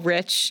beautiful,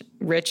 rich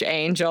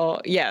angel.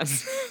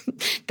 Yes.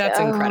 That's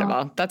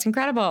incredible. That's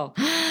incredible.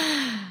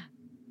 I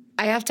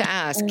have to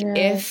ask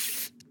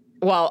first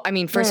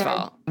of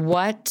all,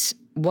 what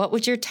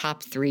would your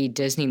top 3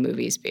 Disney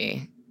movies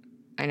be?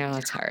 I know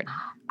that's hard.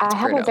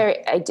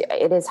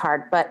 It is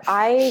hard, but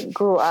I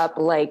grew up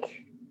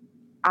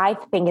I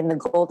think in the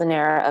golden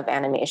era of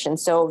animation.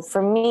 So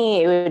for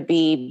me, it would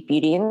be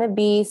Beauty and the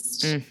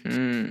Beast,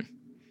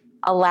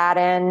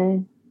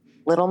 Aladdin,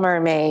 Little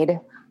Mermaid.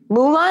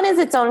 Mulan is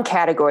its own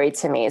category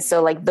to me.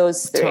 So like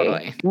those 3.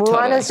 Totally.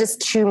 Mulan is just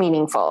too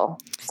meaningful.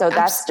 So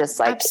that's just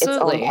like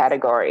absolutely. its own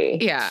category.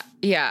 Yeah.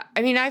 Yeah.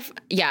 I mean,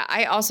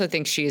 I also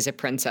think she is a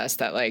princess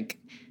that like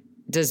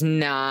does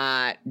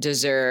not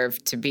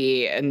deserve to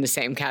be in the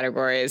same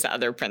category as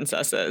other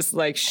princesses.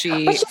 Like But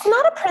she's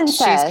not a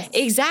princess.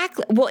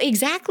 Exactly. Well,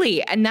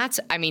 exactly. And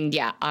that's,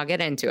 I'll get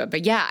into it.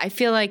 But yeah, I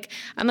feel like,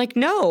 I'm like,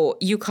 no,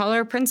 you call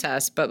her a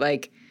princess, but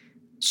like,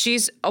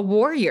 she's a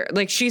warrior.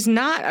 Like, she's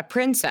not a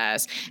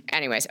princess.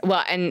 Anyways,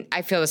 well, and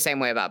I feel the same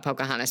way about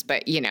Pocahontas,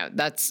 but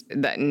that's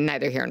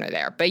neither here nor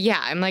there. But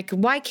yeah, I'm like,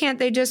 why can't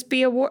they just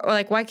be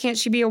why can't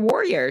she be a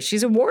warrior?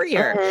 She's a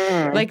warrior.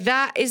 Mm-hmm. Like,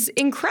 that is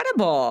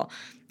incredible.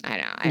 I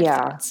know. I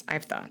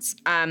have thoughts.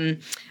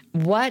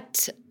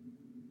 What,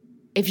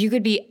 if you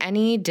could be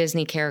any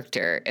Disney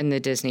character in the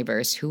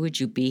Disneyverse, who would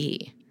you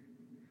be?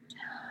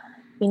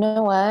 You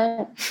know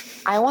what?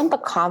 I want the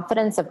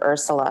confidence of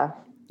Ursula.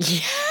 Yeah.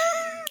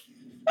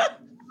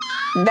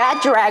 That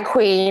drag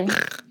queen.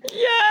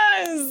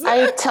 Yes.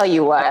 I tell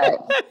you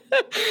what.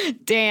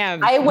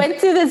 Damn. I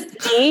went through this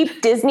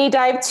deep Disney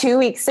dive 2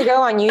 weeks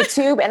ago on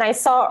YouTube, and I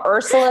saw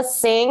Ursula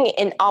sing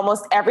in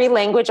almost every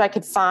language I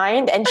could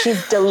find, and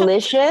she's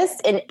delicious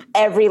in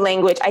every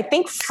language. I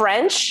think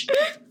French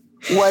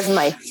was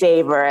my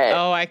favorite.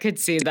 Oh, I could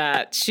see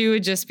that. She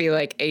would just be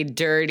like a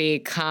dirty,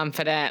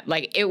 confident,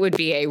 like it would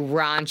be a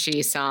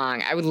raunchy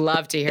song. I would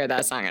love to hear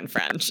that song in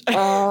French.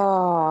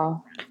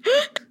 Oh.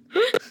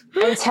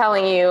 I'm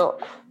telling you,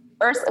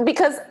 Ursula,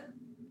 because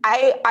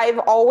I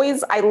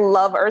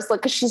love Ursula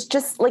because she's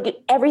just like,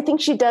 everything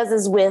she does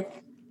is with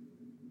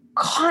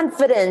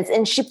confidence,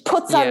 and she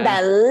puts on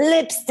that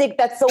lipstick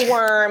that's a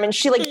worm, and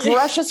she like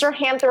brushes her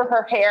hand through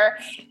her hair,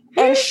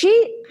 and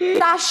she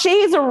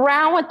sashays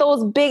around with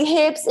those big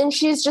hips, and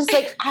she's just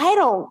like, I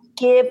don't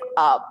give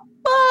a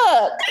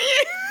fuck.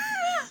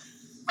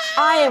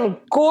 I am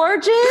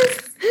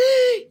gorgeous.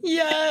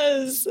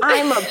 Yes.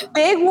 I'm a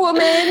big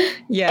woman.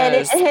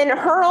 Yes. And in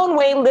her own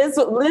way,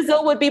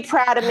 Lizzo would be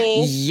proud of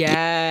me.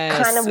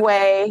 Yes. Kind of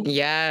way.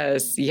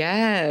 Yes.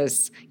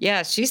 Yes.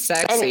 Yeah, she's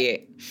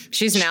sexy.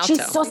 She's an alto.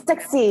 She's so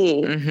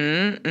sexy.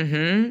 Mm-hmm.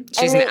 Mm-hmm.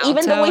 She's an alto.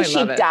 Even the way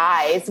she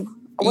dies.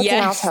 What's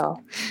an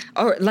alto?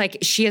 Or like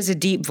she has a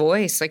deep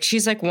voice. Like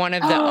she's like one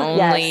of the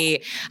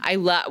only. Yes.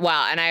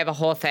 And I have a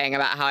whole thing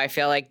about how I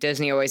feel like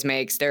Disney always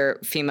makes their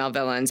female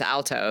villains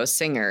alto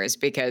singers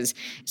because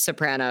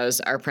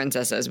sopranos are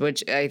princesses,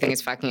 which I think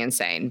is fucking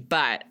insane.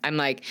 But I'm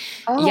like,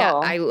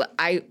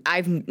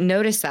 I've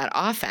noticed that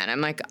often.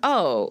 I'm like,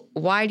 oh,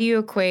 why do you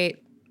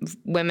equate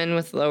women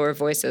with lower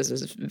voices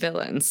as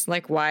villains?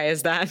 Like, why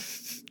is that?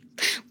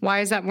 Why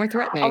is that more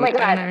threatening? Oh my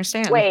God. I don't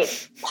understand.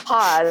 Wait,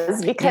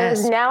 pause.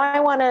 Because now I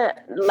want to,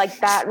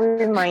 that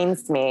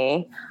reminds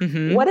me.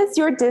 Mm-hmm. What does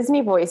your Disney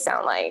voice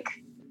sound like?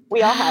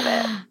 We all have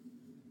it.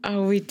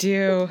 Oh, we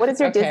do. What does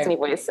your Disney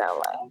voice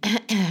sound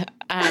like?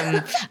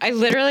 I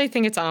literally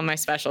think it's on my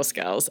special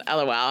skills,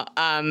 LOL.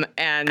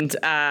 And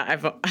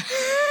I've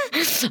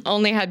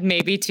only had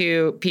maybe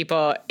 2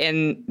 people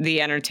in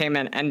the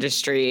entertainment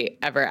industry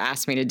ever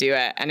ask me to do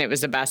it, and it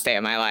was the best day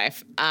of my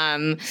life. Let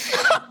me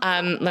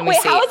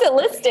Wait, see. how is it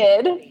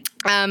listed?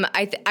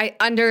 I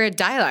under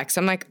dialects.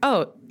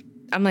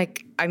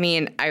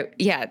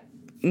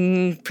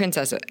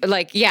 Princess,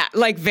 like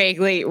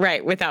vaguely,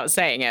 right, without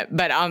saying it,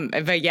 but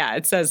yeah,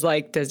 it says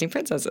like Disney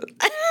princesses.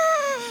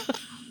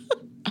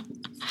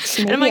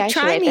 And I'm like,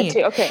 try me.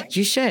 Okay,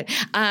 you should.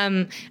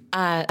 Go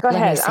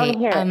ahead. I'm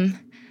here.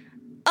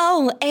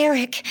 Oh,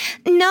 Eric,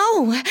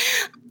 no.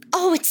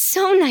 Oh, it's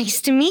so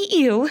nice to meet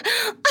you.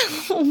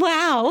 Oh,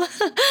 wow.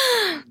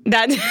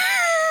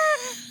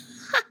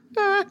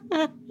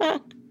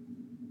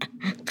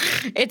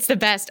 It's the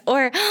best.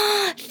 Or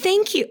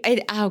thank you.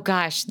 Oh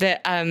gosh, the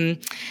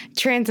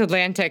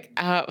transatlantic.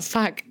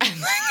 Fuck,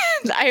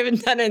 I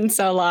haven't done it in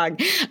so long.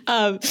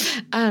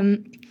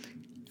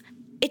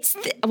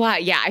 Wow,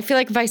 yeah. I feel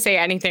like if I say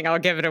anything, I'll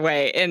give it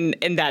away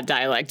in that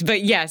dialect.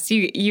 But yes,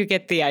 you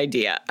get the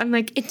idea. I'm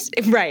like, it's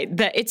right.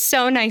 It's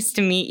so nice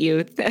to meet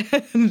you.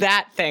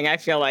 That thing I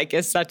feel like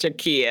is such a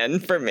key in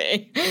for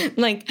me.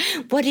 Like,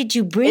 what did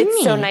you bring me?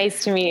 It's so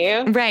nice to meet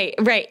you. Right.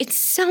 It's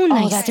so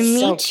nice to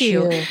meet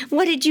you. Cute.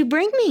 What did you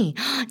bring me?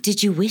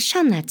 Did you wish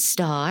on that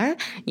star?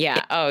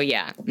 Yeah. Oh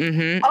yeah.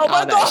 Mm-hmm. Oh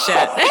my God.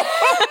 Shit.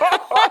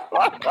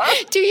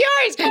 Do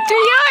yours.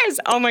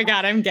 Oh my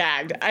God, I'm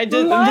gagged. I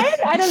don't know.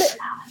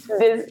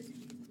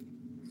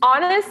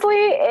 Honestly,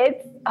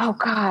 it's, oh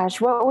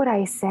gosh, what would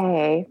I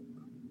say?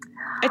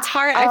 It's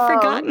hard. I've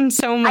forgotten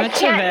so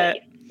much of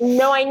it.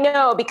 No, I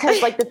know,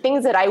 because like the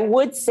things that I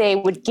would say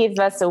would give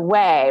us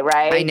away,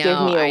 right? I know,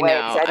 give me away.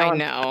 I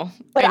know.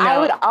 But I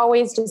would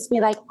always just be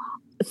like,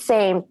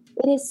 same.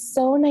 It is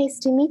so nice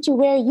to meet you.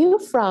 Where are you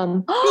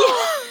from?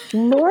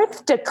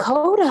 North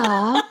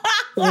Dakota.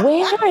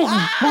 Where is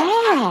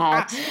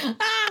that?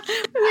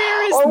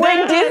 We're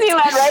in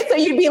Disneyland, right? So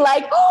you'd be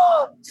like,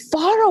 oh,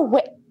 far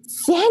away.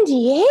 San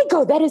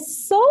Diego, that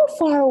is so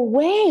far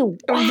away.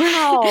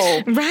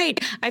 Wow. Right.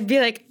 I'd be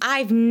like,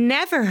 I've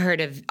never heard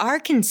of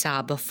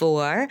Arkansas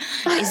before.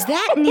 Is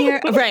that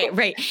near? Right.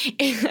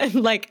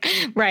 Like,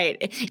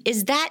 right.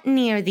 Is that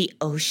near the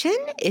ocean?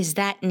 Is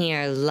that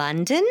near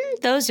London?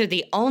 Those are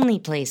the only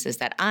places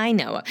that I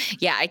know of.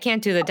 Yeah, I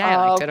can't do the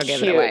dialect. Oh, It'll cute.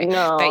 give it away.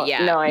 No, but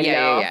yeah, no, I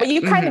know. Yeah. But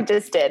you kind of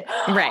just did.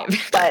 Right.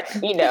 But,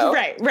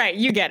 Right.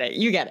 You get it.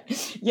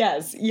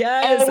 Yes.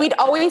 And we'd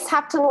always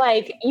have to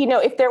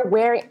if they're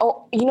wearing,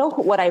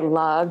 what I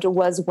loved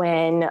was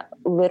when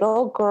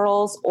little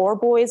girls or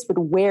boys would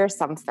wear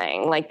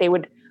something, like they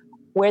would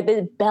wear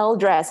the Belle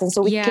dress. And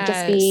so we could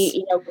just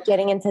be,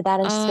 getting into that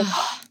and just like,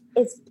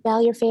 is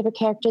Belle your favorite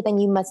character? Then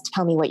you must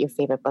tell me what your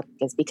favorite book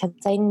is, because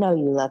I know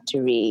you love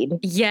to read.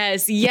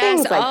 Yes.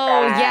 Things like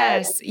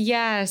that.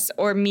 Yes.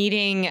 Or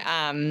meeting,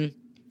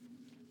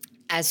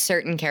 as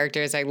certain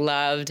characters, I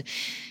loved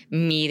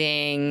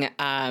meeting,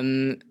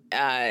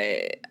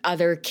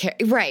 other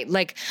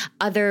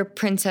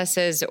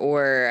princesses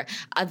or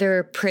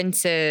other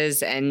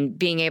princes, and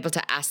being able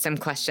to ask them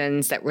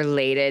questions that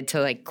related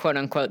to like quote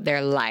unquote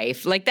their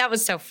life. Like that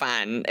was so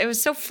fun. It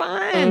was so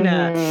fun.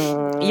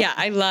 Mm-hmm. Yeah,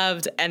 I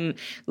loved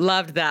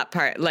that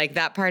part. Like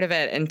that part of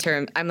it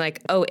I'm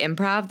like, oh,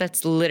 improv,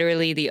 that's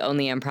literally the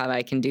only improv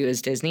I can do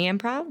is Disney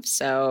improv.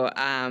 So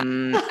I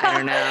don't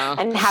know.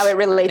 And how it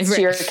relates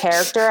to your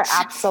character.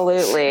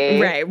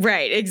 Absolutely.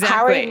 Right. Exactly.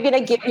 How are you going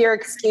to give your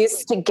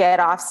excuse to get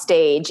off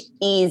stage?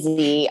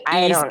 Easy.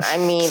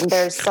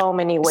 There's so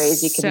many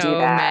ways you can do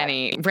that. So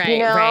many.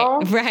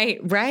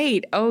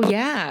 Right. Oh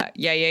yeah.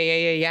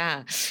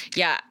 Yeah.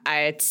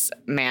 It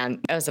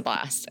was a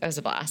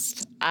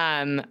blast.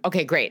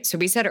 Okay, great. So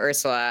we said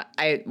Ursula.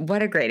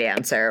 What a great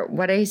answer.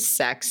 What a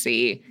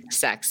sexy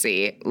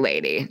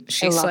lady.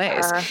 She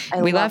slays.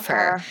 We love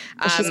her.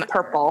 She's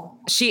purple.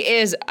 She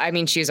is.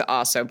 She's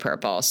also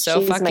purple. So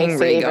she's fucking my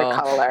favorite regal.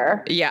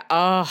 Color. Yeah.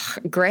 Oh,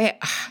 great.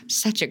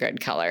 Such a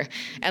good color.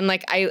 And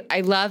like,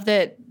 I love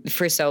that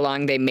for so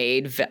long they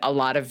made a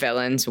lot of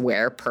villains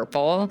wear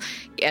purple,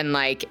 but I'm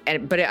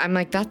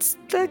like, that's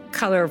the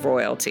color of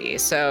royalty.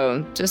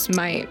 So just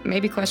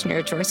maybe question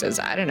your choices.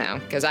 I don't know,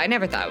 because I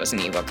never thought it was an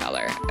evil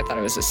color. I thought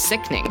it was a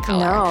sickening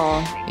color. No.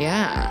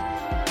 Yeah.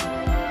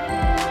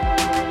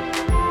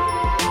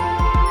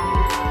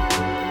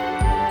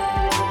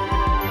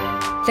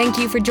 Thank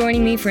you for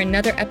joining me for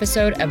another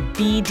episode of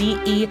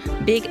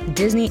BDE, Big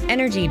Disney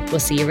Energy. We'll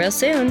see you real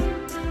soon.